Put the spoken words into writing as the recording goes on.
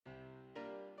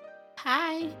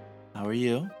Hi, How are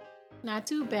you? not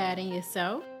too bad in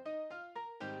yourself.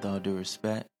 With all due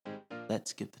respect,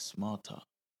 let's get the small talk.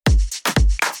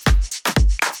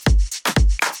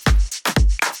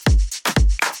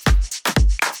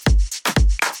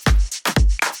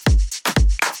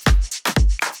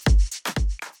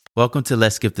 Welcome to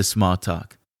Let's Skip the Small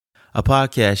Talk, a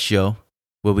podcast show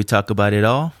where we talk about it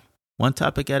all, one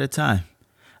topic at a time.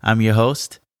 I'm your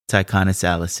host, Tyconis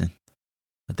Allison.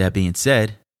 With that being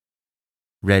said,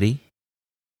 ready,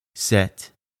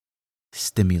 set,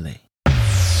 stimulate.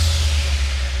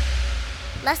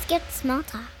 Let's get small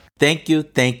talk. Thank you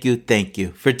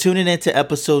for tuning in to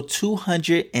episode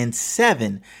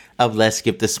 207 of Let's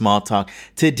Skip the Small Talk.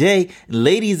 Today,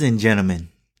 ladies and gentlemen,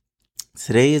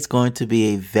 today is going to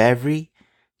be a very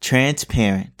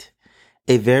transparent,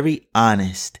 a very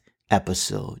honest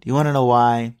episode. You want to know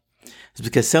why? It's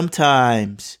because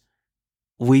sometimes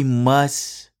we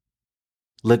must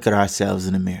look at ourselves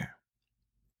in the mirror.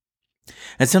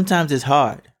 And sometimes it's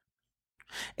hard.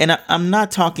 And I'm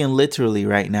not talking literally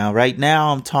right now. Right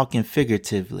now, I'm talking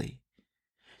figuratively.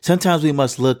 Sometimes we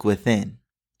must look within.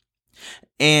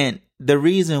 And the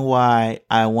reason why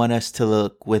I want us to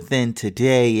look within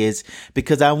today is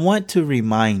because I want to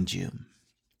remind you.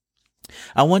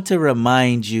 I want to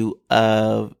remind you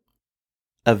of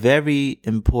a very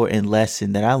important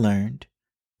lesson that I learned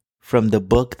from the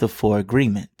book, The Four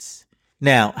Agreements.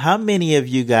 Now, how many of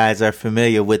you guys are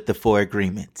familiar with The Four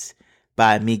Agreements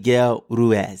by Miguel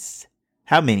Ruiz?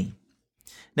 How many?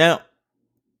 Now,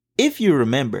 if you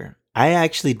remember, I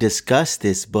actually discussed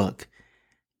this book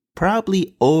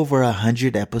probably over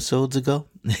 100 episodes ago.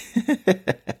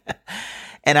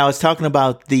 And I was talking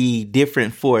about the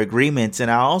different four agreements. And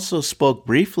I also spoke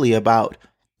briefly about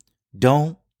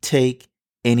don't take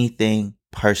anything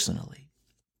personally.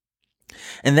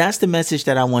 And that's the message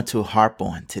that I want to harp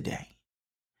on today.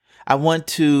 I want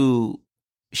to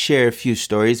share a few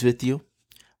stories with you,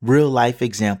 real life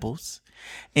examples,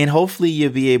 and hopefully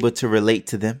you'll be able to relate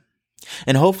to them.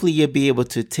 And hopefully you'll be able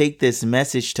to take this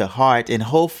message to heart, and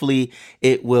hopefully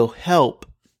it will help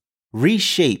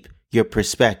reshape your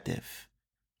perspective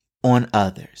on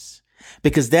others.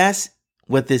 Because that's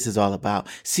what this is all about.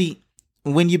 See,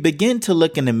 when you begin to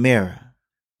look in the mirror,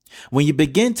 when you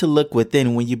begin to look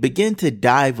within, when you begin to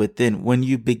dive within, when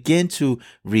you begin to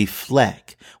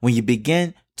reflect, when you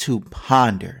begin to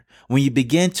ponder, when you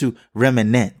begin to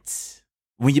reminisce,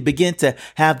 when you begin to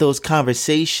have those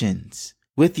conversations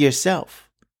with yourself,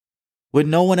 with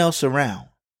no one else around,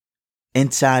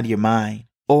 inside your mind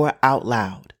or out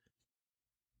loud.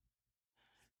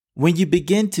 When you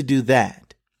begin to do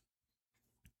that,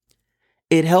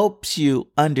 it helps you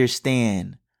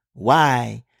understand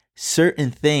why certain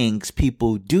things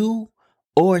people do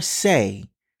or say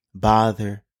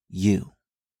bother you.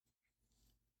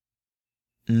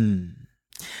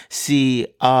 See,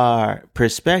 our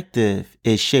perspective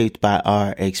is shaped by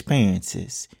our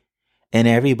experiences, and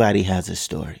everybody has a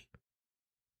story.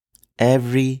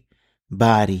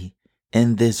 Everybody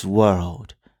in this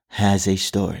world has a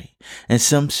story, and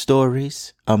some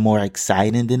stories are more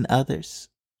exciting than others.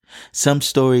 Some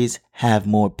stories have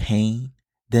more pain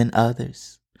than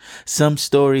others. Some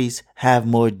stories have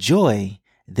more joy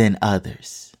than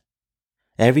others.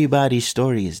 Everybody's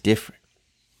story is different.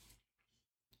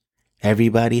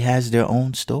 Everybody has their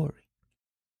own story.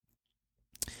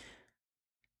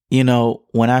 You know,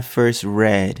 when I first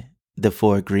read the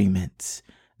Four Agreements,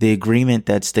 the agreement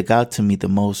that stuck out to me the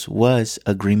most was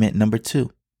agreement number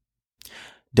 2.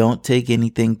 Don't take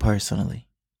anything personally.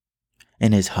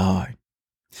 And it's hard.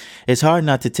 It's hard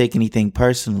not to take anything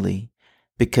personally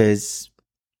because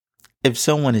if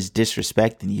someone is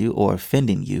disrespecting you or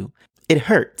offending you, it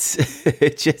hurts.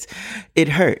 It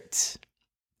hurts.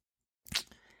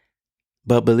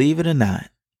 But believe it or not,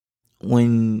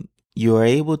 when you're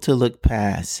able to look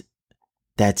past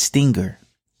that stinger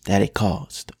that it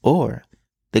caused or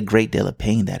the great deal of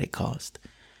pain that it caused,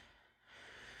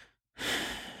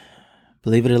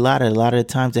 believe it or not, a lot of the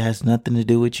times it has nothing to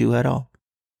do with you at all.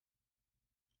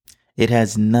 It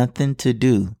has nothing to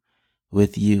do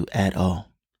with you at all.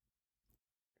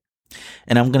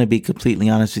 And I'm going to be completely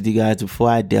honest with you guys before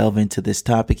I delve into this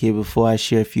topic here, before I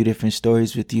share a few different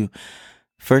stories with you.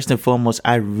 First and foremost,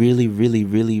 I really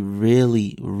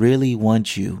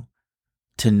want you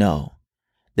to know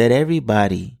that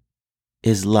everybody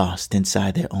is lost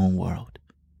inside their own world.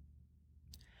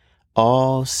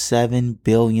 All 7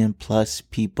 billion plus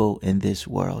people in this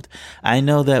world. I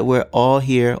know that we're all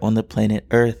here on the planet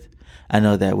Earth. I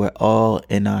know that we're all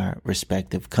in our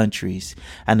respective countries.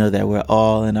 I know that we're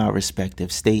all in our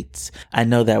respective states. I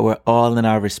know that we're all in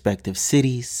our respective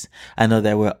cities. I know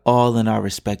that we're all in our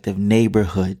respective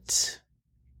neighborhoods.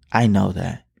 I know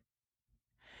that.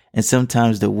 And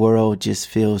sometimes the world just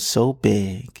feels so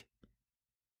big.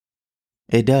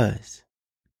 It does.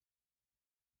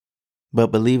 But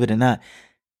believe it or not,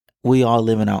 we all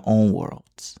live in our own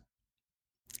worlds.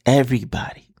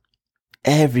 Everybody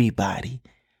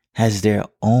has their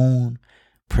own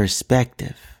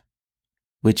perspective,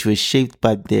 which was shaped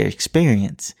by their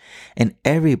experience, and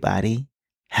everybody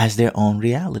has their own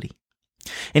reality.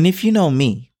 And if you know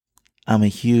me, I'm a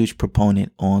huge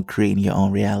proponent on creating your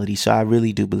own reality. So I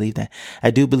really do believe that.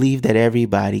 I do believe that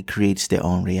everybody creates their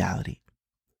own reality.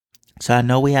 So I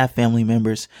know we have family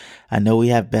members. I know we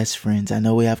have best friends. I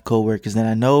know we have coworkers. And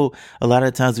I know a lot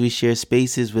of times we share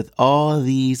spaces with all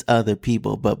these other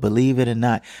people. But believe it or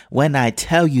not, when I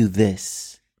tell you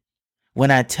this,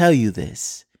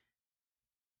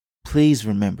 please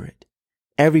remember it.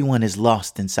 Everyone is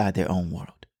lost inside their own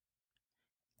world.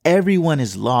 Everyone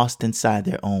is lost inside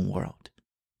their own world.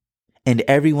 And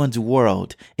everyone's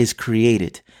world is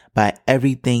created by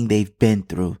everything they've been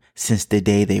through since the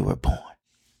day they were born.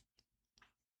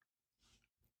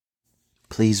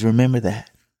 Please remember that.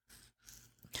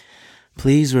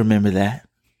 Please remember that.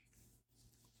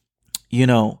 You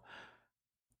know,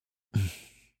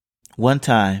 one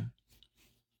time,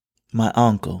 my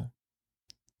uncle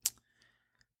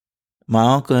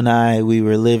and I, we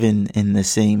were living in the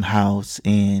same house,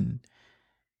 and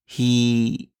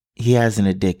he has an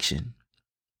addiction.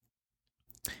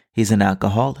 He's an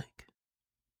alcoholic.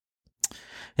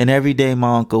 And every day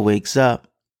my uncle wakes up,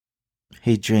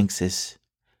 he drinks his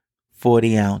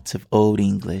 40 ounce of Old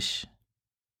English.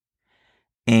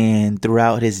 And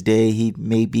throughout his day, he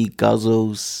maybe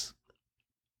guzzles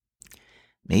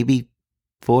maybe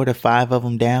 4 to 5 of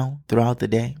them down throughout the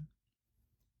day.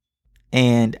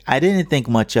 And I didn't think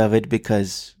much of it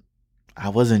because I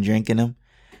wasn't drinking them.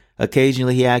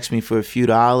 Occasionally he asked me for a few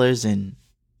dollars and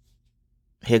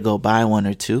he'd go buy one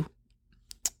or two.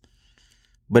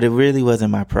 But it really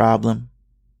wasn't my problem.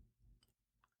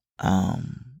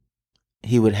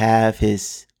 He would have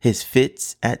his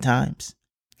fits at times.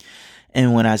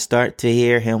 And when I start to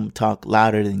hear him talk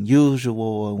louder than usual,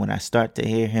 or when I start to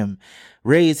hear him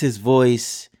raise his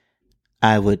voice,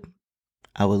 I would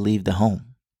leave the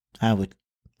home. I would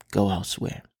go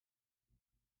elsewhere.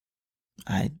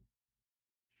 I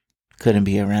couldn't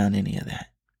be around any of that.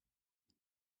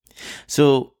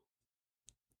 So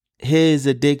his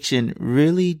addiction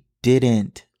really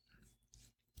didn't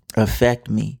affect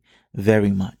me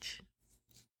very much.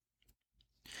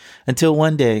 Until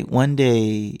one day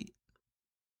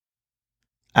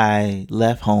I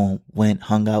left home,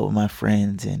 hung out with my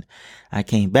friends, and I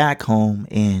came back home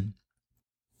and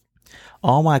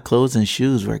all my clothes and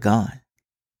shoes were gone.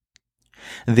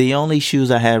 The only shoes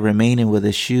I had remaining were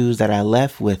the shoes that I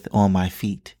left with on my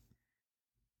feet.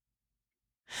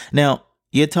 Now,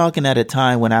 you're talking at a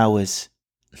time when I was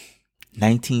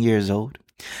 19 years old.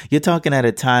 You're talking at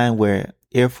a time where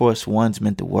Air Force Ones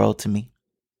meant the world to me.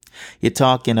 You're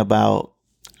talking about,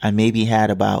 I maybe had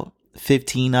about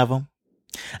 15 of them.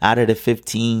 Out of the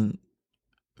 15,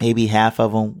 maybe half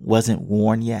of them wasn't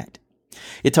worn yet.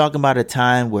 You're talking about a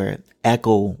time where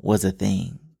Echo was a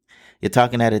thing. You're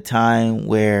talking at a time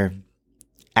where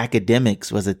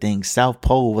academics was a thing. South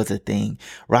Pole was a thing.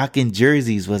 Rocking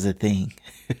jerseys was a thing.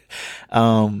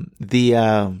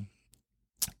 The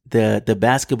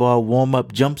basketball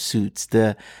warm-up jumpsuits,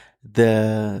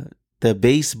 the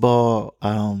baseball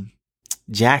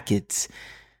jackets.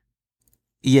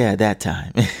 Yeah, that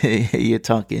time. You're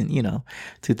talking,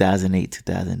 2008,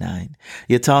 2009.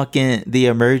 You're talking the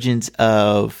emergence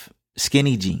of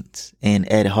skinny jeans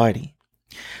and Ed Hardy.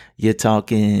 You're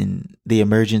talking the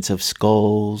emergence of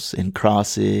skulls and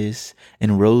crosses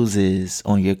and roses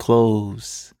on your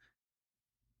clothes.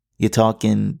 You're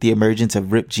talking the emergence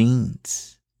of ripped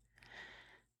jeans,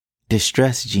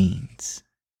 distressed jeans.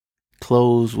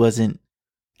 Clothes wasn't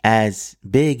as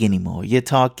big anymore. You're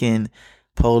talking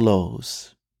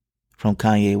polos from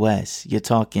Kanye West. You're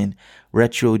talking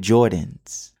retro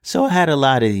Jordans. So I had a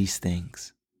lot of these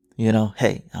things.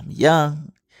 Hey, I'm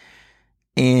young.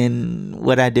 And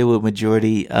what I did with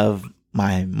majority of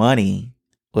my money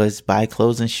was buy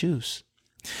clothes and shoes.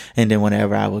 And then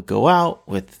whenever I would go out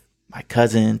with my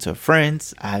cousins or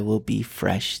friends, I will be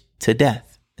fresh to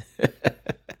death.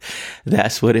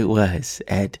 That's what it was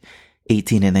at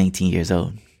 18 and 19 years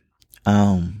old.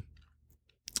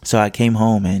 So I came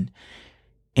home and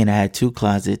I had 2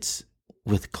 closets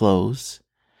with clothes.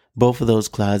 Both of those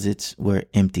closets were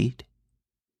emptied.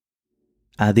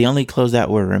 The only clothes that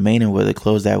were remaining were the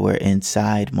clothes that were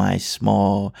inside my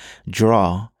small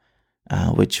drawer,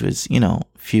 which was,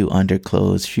 few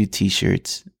underclothes, few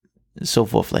t-shirts, so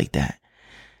forth like that.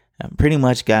 Pretty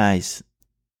much, guys,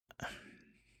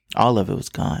 all of it was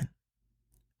gone.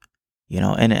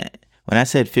 And when I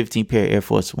said 15 pair of Air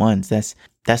Force Ones, that's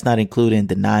not including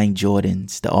the 9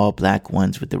 Jordans, the all black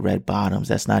ones with the red bottoms.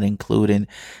 That's not including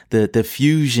the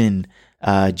Fusion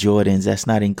Jordans. That's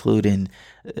not including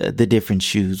the different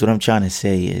shoes. What I'm trying to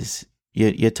say is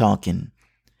you're talking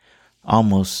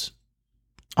almost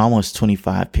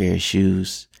 25 pair of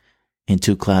shoes and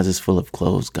 2 closets full of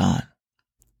clothes gone.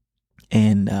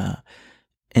 And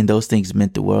those things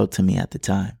meant the world to me at the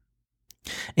time.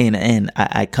 And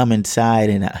I come inside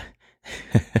and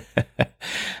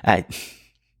I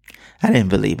didn't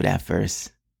believe it at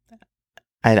first.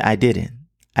 I didn't.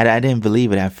 I didn't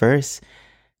believe it at first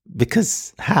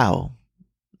because how?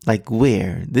 Like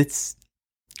where? Did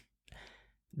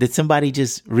somebody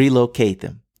just relocate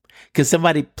them? Could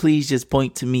somebody please just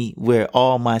point to me where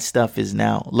all my stuff is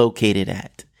now located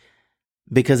at?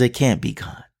 Because it can't be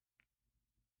gone.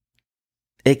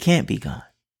 It can't be gone.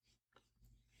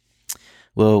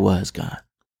 Well, it was gone.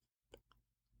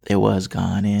 It was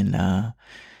gone. And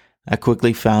I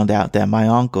quickly found out that my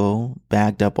uncle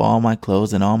bagged up all my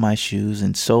clothes and all my shoes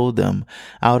and sold them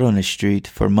out on the street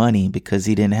for money because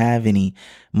he didn't have any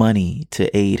money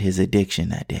to aid his addiction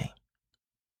that day.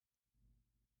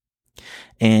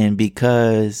 And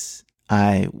because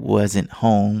I wasn't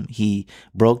home, he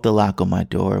broke the lock on my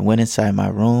door, went inside my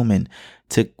room and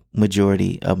took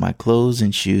majority of my clothes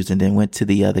and shoes, and then went to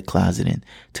the other closet and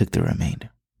took the remainder.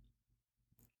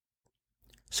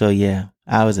 So yeah,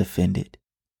 I was offended.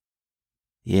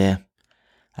 Yeah,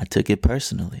 I took it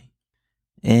personally.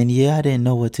 And yeah, I didn't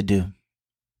know what to do.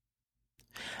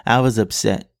 I was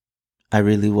upset. I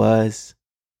really was.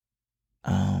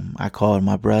 I called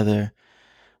my brother.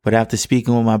 But after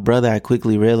speaking with my brother, I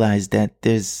quickly realized that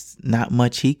there's not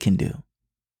much he can do.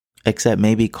 Except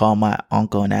maybe call my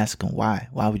uncle and ask him why.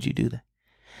 Why would you do that?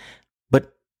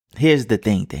 But here's the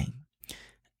thing.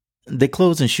 The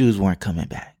clothes and shoes weren't coming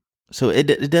back. So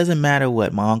it doesn't matter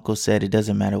what my uncle said. It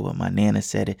doesn't matter what my nana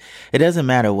said. It doesn't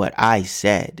matter what I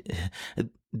said.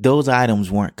 Those items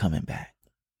weren't coming back.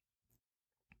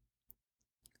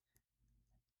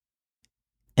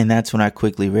 And that's when I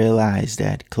quickly realized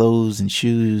that clothes and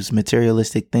shoes,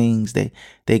 materialistic things,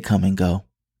 they come and go.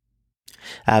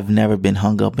 I've never been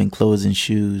hung up in clothes and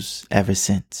shoes ever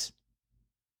since.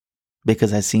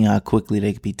 Because I've seen how quickly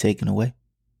they could be taken away.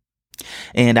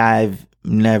 And I've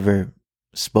never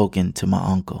spoken to my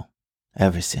uncle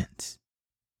ever since.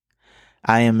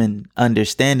 I am an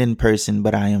understanding person,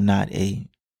 but I am not a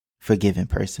forgiving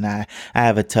person. I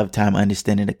have a tough time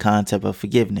understanding the concept of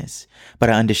forgiveness, but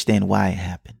I understand why it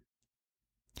happened.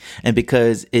 And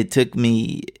because it took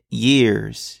me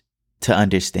years to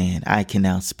understand, I can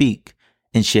now speak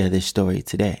and share this story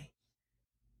today.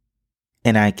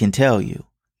 And I can tell you,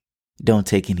 don't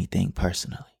take anything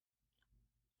personally.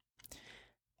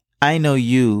 I know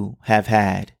you have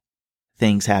had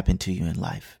things happen to you in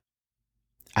life.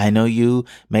 I know you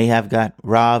may have got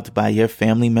robbed by your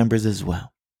family members as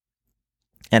well.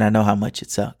 And I know how much it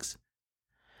sucks.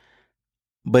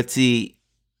 But see,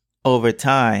 over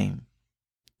time,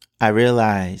 I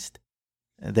realized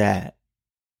that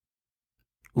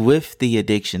with the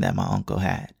addiction that my uncle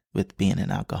had with being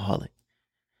an alcoholic,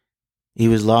 he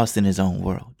was lost in his own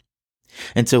world.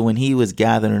 And so when he was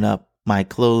gathering up my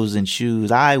clothes and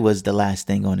shoes, I was the last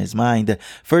thing on his mind. The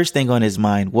first thing on his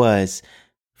mind was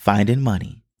finding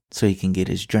money so he can get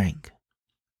his drink.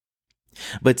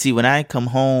 But see, when I come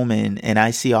home and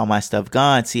I see all my stuff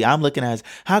gone, see, I'm looking at,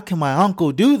 how can my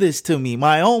uncle do this to me?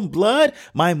 My own blood,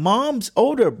 my mom's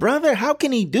older brother, how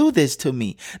can he do this to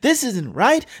me? This isn't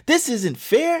right. This isn't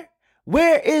fair.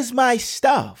 Where is my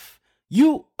stuff?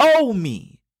 You owe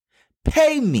me.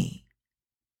 Pay me.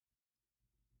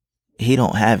 He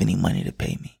don't have any money to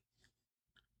pay me.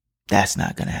 That's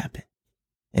not going to happen.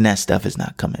 And that stuff is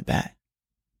not coming back.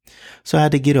 So I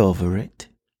had to get over it.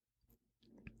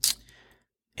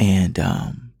 And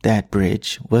that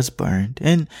bridge was burned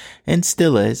and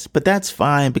still is. But that's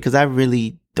fine because I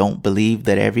really don't believe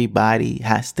that everybody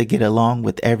has to get along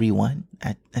with everyone.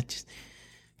 I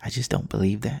just don't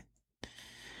believe that.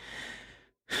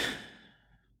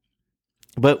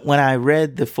 But when I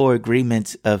read the 4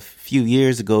 agreements a few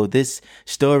years ago, this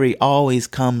story always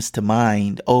comes to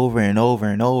mind over and over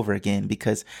and over again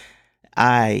because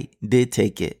I did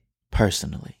take it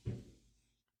personally.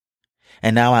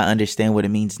 And now I understand what it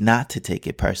means not to take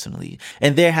it personally.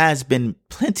 And there has been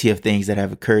plenty of things that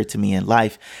have occurred to me in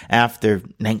life after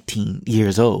 19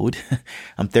 years old.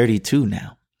 I'm 32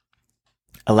 now.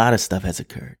 A lot of stuff has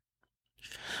occurred.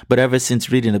 But ever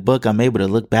since reading the book, I'm able to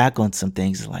look back on some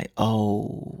things like,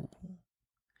 oh,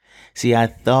 see, I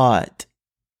thought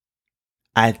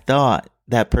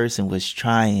that person was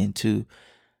trying to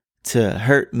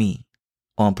hurt me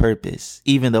on purpose,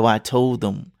 even though I told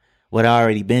them what I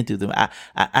already been through them.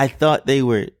 I thought they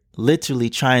were literally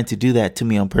trying to do that to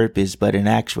me on purpose, but in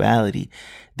actuality,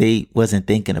 they wasn't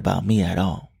thinking about me at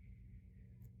all.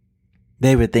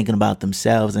 They were thinking about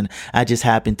themselves, and I just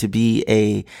happened to be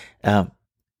a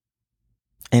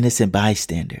innocent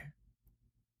bystander.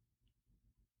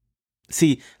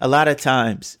 See, a lot of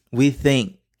times we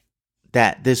think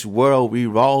that this world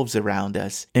revolves around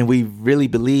us, and we really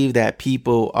believe that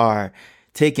people are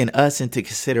taking us into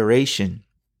consideration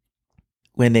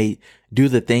when they do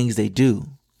the things they do.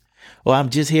 Well, I'm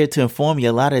just here to inform you,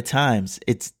 a lot of times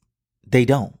they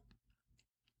don't.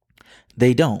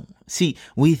 They don't. See,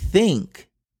 we think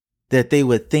that they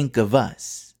would think of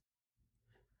us.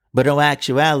 But in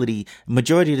actuality,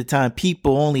 majority of the time,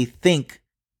 people only think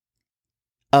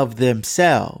of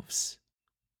themselves.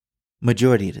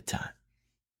 Majority of the time.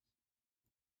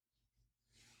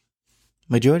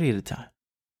 Majority of the time.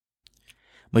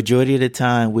 Majority of the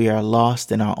time, we are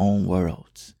lost in our own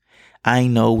worlds. I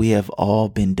know we have all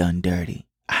been done dirty.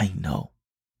 I know.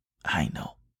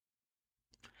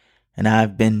 And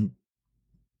I've been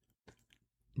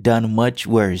done much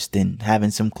worse than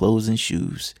having some clothes and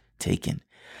shoes taken.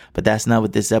 But that's not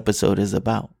what this episode is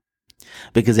about.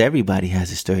 Because everybody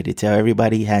has a story to tell.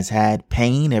 Everybody has had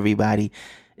pain. Everybody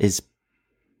is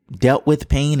dealt with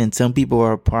pain. And some people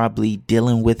are probably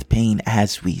dealing with pain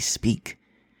as we speak.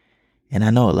 And I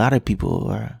know a lot of people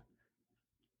are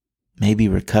maybe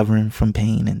recovering from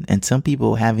pain. And some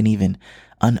people haven't even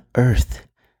unearthed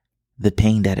the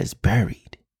pain that is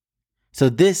buried. So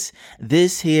this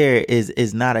here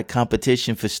is not a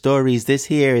competition for stories. This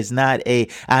here is not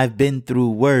I've been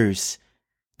through worse.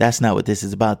 That's not what this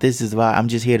is about. This is about, I'm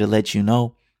just here to let you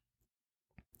know.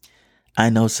 I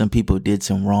know some people did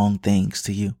some wrong things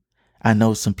to you. I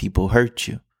know some people hurt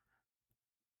you.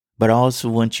 But I also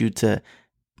want you to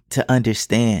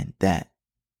understand that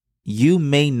you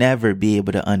may never be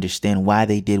able to understand why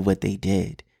they did what they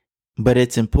did. But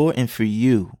it's important for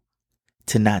you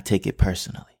to not take it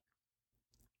personally.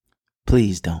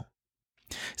 Please don't.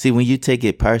 See, when you take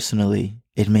it personally,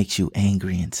 it makes you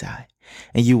angry inside.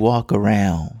 And you walk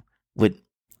around with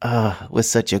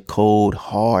such a cold,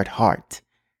 hard heart.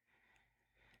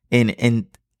 And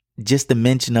just the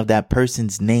mention of that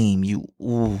person's name,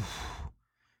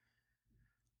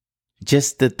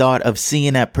 just the thought of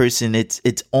seeing that person,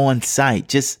 it's on sight.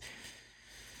 Just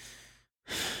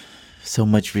so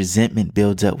much resentment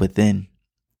builds up within.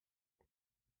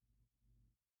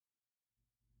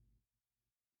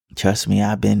 Trust me,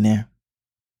 I've been there.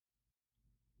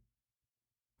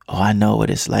 Oh, I know what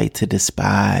it's like to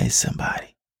despise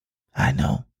somebody. I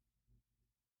know.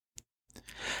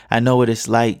 I know what it's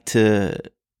like to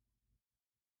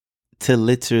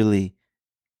literally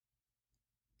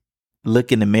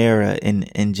look in the mirror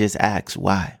and just ask,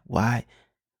 why? Why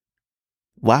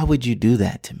would you do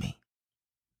that to me?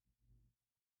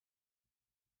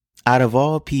 Out of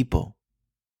all people,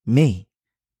 me.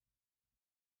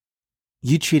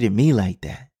 You treated me like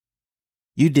that.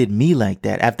 You did me like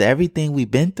that. After everything we've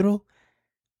been through,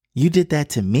 you did that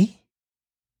to me.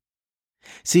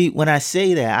 See, when I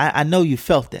say that, I know you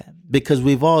felt that because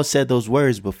we've all said those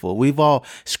words before. We've all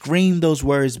screamed those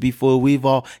words before. We've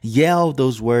all yelled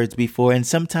those words before. And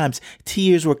sometimes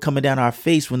tears were coming down our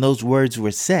face when those words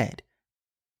were said.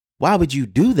 Why would you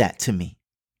do that to me?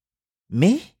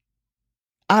 Me?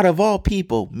 Out of all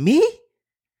people, me?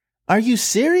 Are you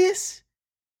serious?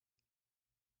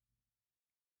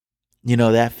 You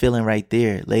know, that feeling right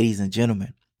there, ladies and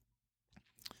gentlemen.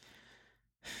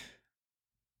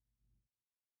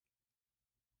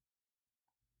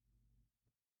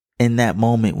 In that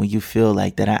moment when you feel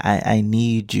like that, I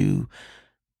need you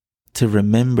to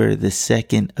remember the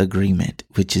second agreement,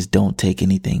 which is don't take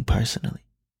anything personally.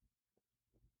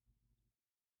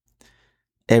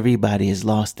 Everybody is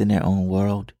lost in their own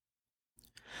world.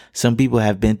 Some people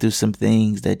have been through some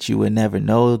things that you would never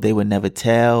know, they would never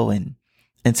tell, and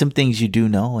some things you do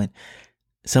know, and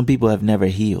some people have never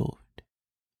healed.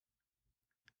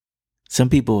 Some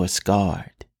people are scarred.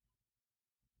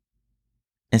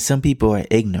 And some people are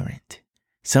ignorant.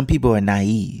 Some people are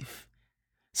naive.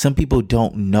 Some people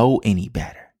don't know any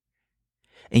better.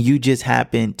 And you just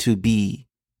happen to be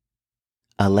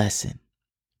a lesson.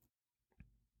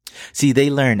 See, they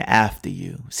learn after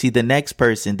you. See, the next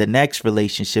person, the next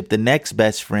relationship, the next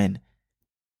best friend,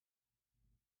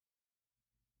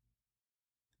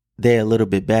 they're a little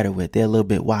bit better with. They're a little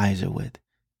bit wiser with.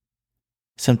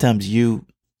 Sometimes you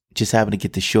just happen to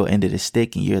get the short end of the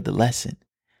stick and you're the lesson.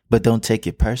 But don't take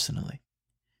it personally.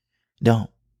 Don't.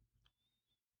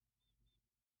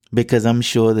 Because I'm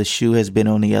sure the shoe has been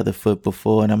on the other foot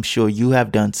before, and I'm sure you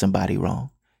have done somebody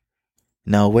wrong.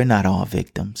 No, we're not all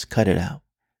victims. Cut it out.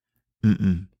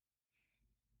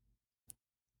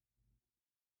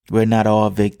 We're not all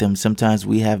victims. Sometimes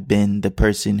we have been the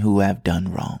person who have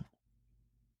done wrong.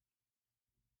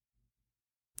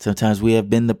 Sometimes we have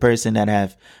been the person that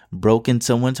have broken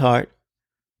someone's heart,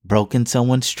 broken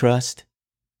someone's trust.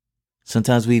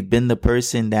 Sometimes we've been the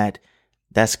person that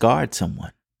scarred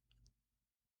someone.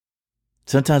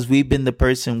 Sometimes we've been the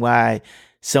person why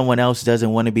someone else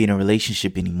doesn't want to be in a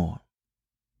relationship anymore.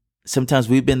 Sometimes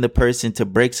we've been the person to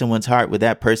break someone's heart where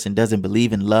that person doesn't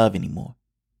believe in love anymore.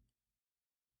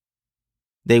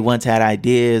 They once had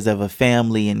ideas of a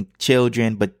family and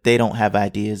children, but they don't have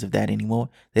ideas of that anymore.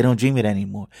 They don't dream of that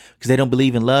anymore because they don't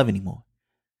believe in love anymore,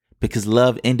 because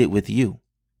love ended with you.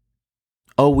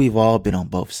 Oh, we've all been on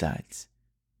both sides.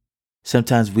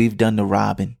 Sometimes we've done the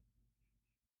robbing.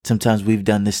 Sometimes we've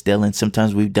done the stealing.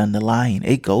 Sometimes we've done the lying.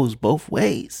 It goes both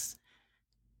ways.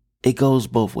 It goes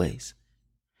both ways.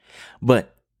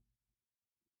 But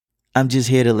I'm just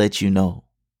here to let you know,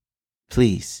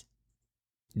 please,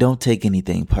 don't take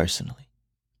anything personally.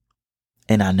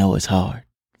 And I know it's hard.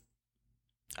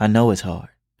 I know it's hard.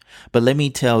 But let me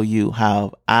tell you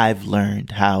how I've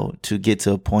learned how to get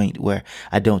to a point where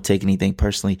I don't take anything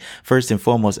personally. First and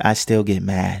foremost, I still get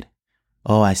mad.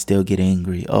 Oh, I still get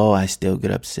angry. Oh, I still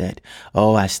get upset.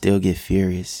 Oh, I still get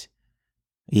furious.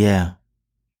 Yeah,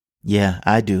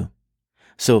 I do.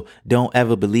 So don't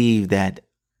ever believe that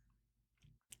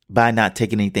by not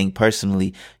taking anything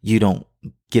personally, you don't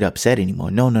get upset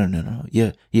anymore. No.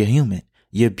 You're human.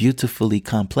 You're beautifully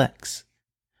complex.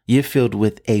 You're filled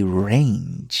with a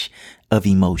range of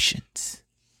emotions.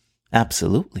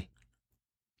 Absolutely.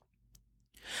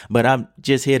 But I'm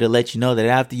just here to let you know that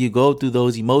after you go through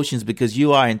those emotions, because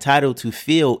you are entitled to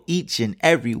feel each and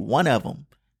every one of them.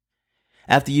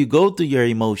 After you go through your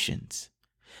emotions,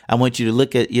 I want you to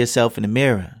look at yourself in the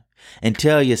mirror and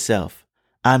tell yourself,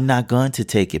 I'm not going to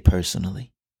take it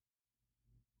personally.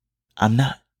 I'm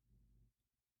not.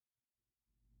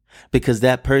 Because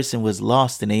that person was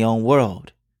lost in their own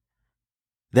world.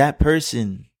 That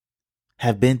person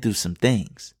have been through some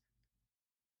things.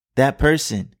 That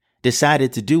person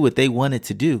decided to do what they wanted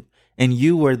to do, and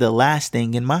you were the last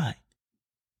thing in mind.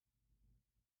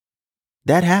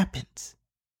 That happens.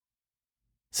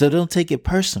 So don't take it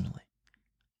personally.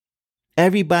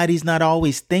 Everybody's not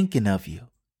always thinking of you.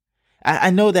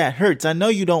 I know that hurts. I know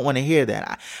you don't want to hear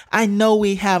that. I know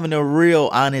we having a real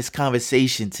honest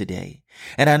conversation today.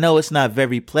 And I know it's not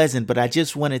very pleasant, but I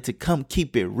just wanted to come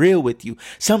keep it real with you.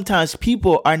 Sometimes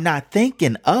people are not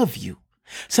thinking of you.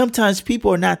 Sometimes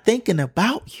people are not thinking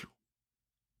about you.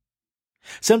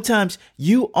 Sometimes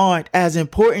you aren't as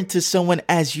important to someone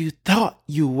as you thought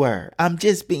you were. I'm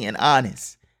just being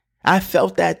honest. I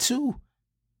felt that too.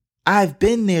 I've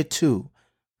been there too.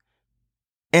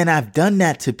 And I've done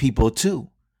that to people too.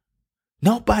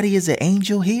 Nobody is an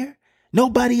angel here.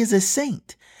 Nobody is a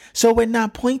saint. So we're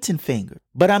not pointing fingers.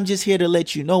 But I'm just here to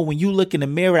let you know, when you look in the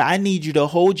mirror, I need you to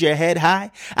hold your head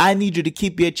high. I need you to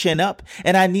keep your chin up.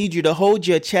 And I need you to hold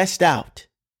your chest out.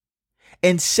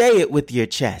 And say it with your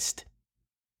chest.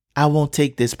 I won't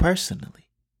take this personally.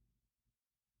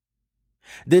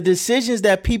 The decisions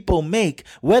that people make,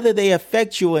 whether they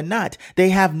affect you or not, they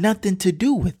have nothing to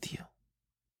do with you.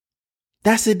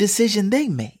 That's a decision they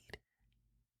made.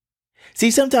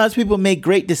 See, sometimes people make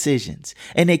great decisions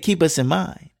and they keep us in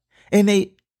mind, and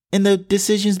the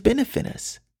decisions benefit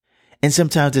us. And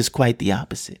sometimes it's quite the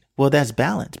opposite. Well, that's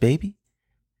balance, baby.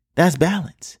 That's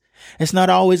balance. It's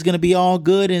not always going to be all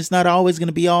good, and it's not always going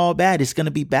to be all bad. It's going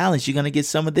to be balanced. You're going to get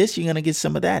some of this. You're going to get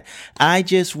some of that. I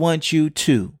just want you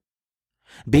to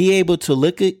be able to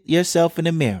look at yourself in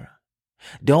the mirror.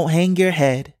 Don't hang your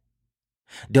head.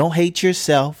 Don't hate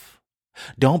yourself.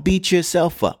 Don't beat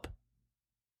yourself up.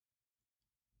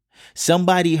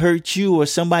 Somebody hurt you or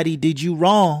somebody did you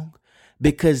wrong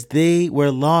because they were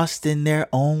lost in their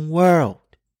own world.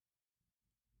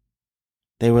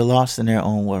 They were lost in their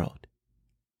own world.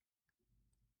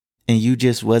 And you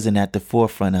just wasn't at the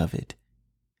forefront of it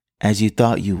as you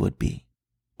thought you would be,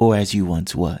 or as you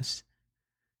once was.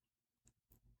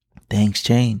 Things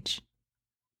change.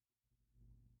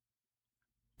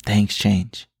 Things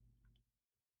change.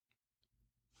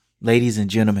 Ladies and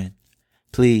gentlemen,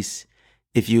 please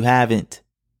If you haven't,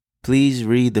 please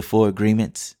read the 4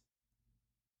 agreements.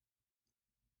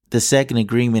 The second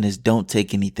agreement is don't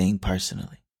take anything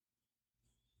personally.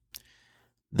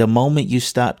 The moment you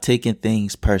stop taking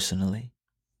things personally,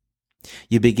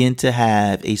 you begin to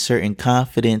have a certain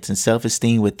confidence and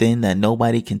self-esteem within that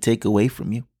nobody can take away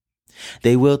from you.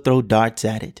 They will throw darts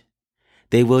at it.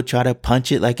 They will try to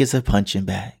punch it like it's a punching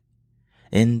bag.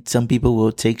 And some people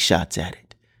will take shots at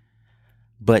it.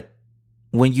 But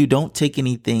when you don't take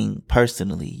anything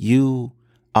personally, you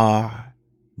are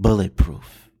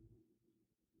bulletproof.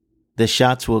 The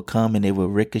shots will come and they will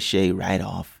ricochet right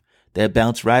off. They'll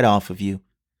bounce right off of you.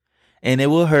 And it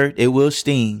will hurt. It will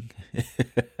sting.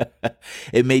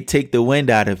 It may take the wind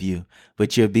out of you,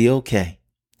 but you'll be okay.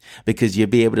 Because you'll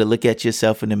be able to look at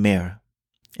yourself in the mirror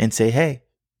and say, hey,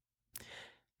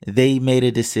 they made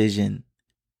a decision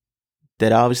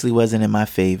that obviously wasn't in my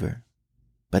favor,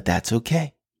 but that's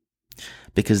okay.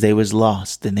 Because they was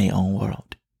lost in their own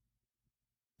world.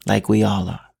 Like we all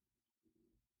are.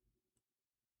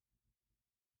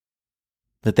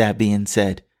 With that being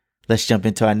said, let's jump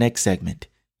into our next segment.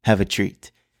 Have a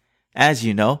treat. As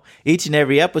you know, each and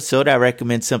every episode, I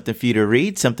recommend something for you to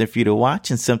read, something for you to watch,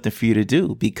 and something for you to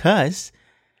do because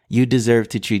you deserve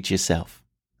to treat yourself.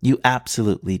 You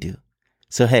absolutely do.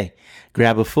 So, hey,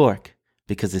 grab a fork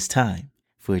because it's time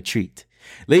for a treat.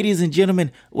 Ladies and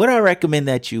gentlemen, what I recommend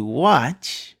that you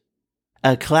watch,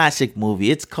 a classic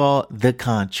movie. It's called The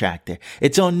Contractor.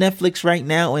 It's on Netflix right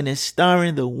now and it's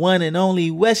starring the one and only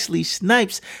Wesley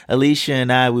Snipes. Alicia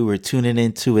and I, we were tuning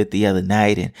into it the other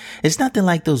night and it's nothing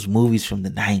like those movies from the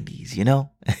 90s, you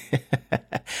know?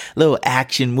 Little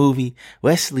action movie.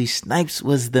 Wesley Snipes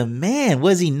was the man,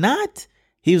 was he not?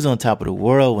 He was on top of the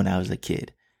world when I was a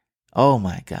kid. Oh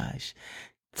my gosh.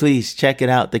 Please check it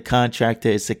out. The Contractor.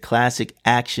 It's a classic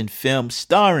action film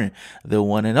starring the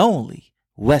one and only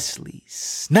Wesley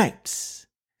Snipes.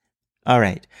 All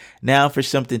right, now for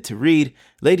something to read.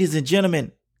 Ladies and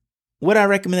gentlemen, what I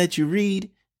recommend that you read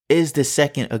is The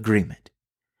Second Agreement.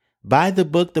 Buy the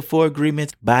book, The 4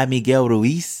 Agreements by Miguel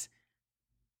Ruiz.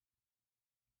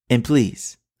 And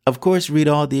please, of course, read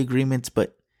all the agreements,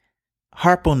 but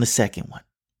harp on the second one.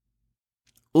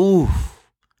 Ooh.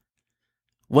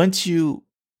 Once you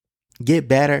get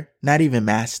better, not even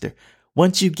master,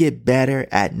 once you get better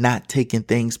at not taking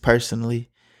things personally,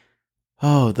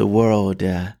 oh, the world,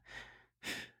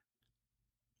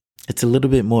 it's a little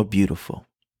bit more beautiful.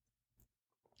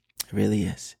 It really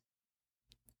is.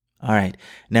 All right,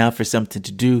 now for something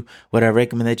to do, what I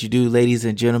recommend that you do, ladies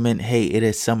and gentlemen, hey, it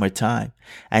is summertime.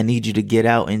 I need you to get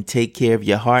out and take care of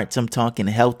your hearts. I'm talking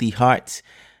healthy hearts.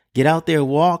 Get out there,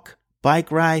 walk,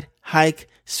 bike ride, hike,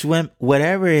 swim,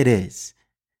 whatever it is.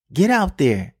 Get out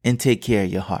there and take care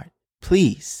of your heart.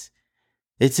 Please.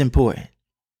 It's important.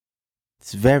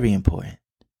 It's very important.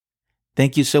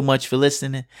 Thank you so much for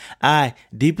listening. I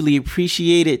deeply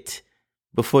appreciate it.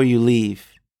 Before you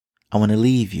leave, I want to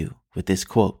leave you with this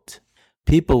quote.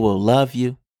 People will love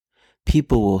you.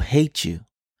 People will hate you.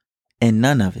 And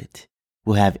none of it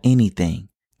will have anything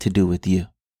to do with you.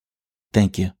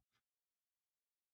 Thank you.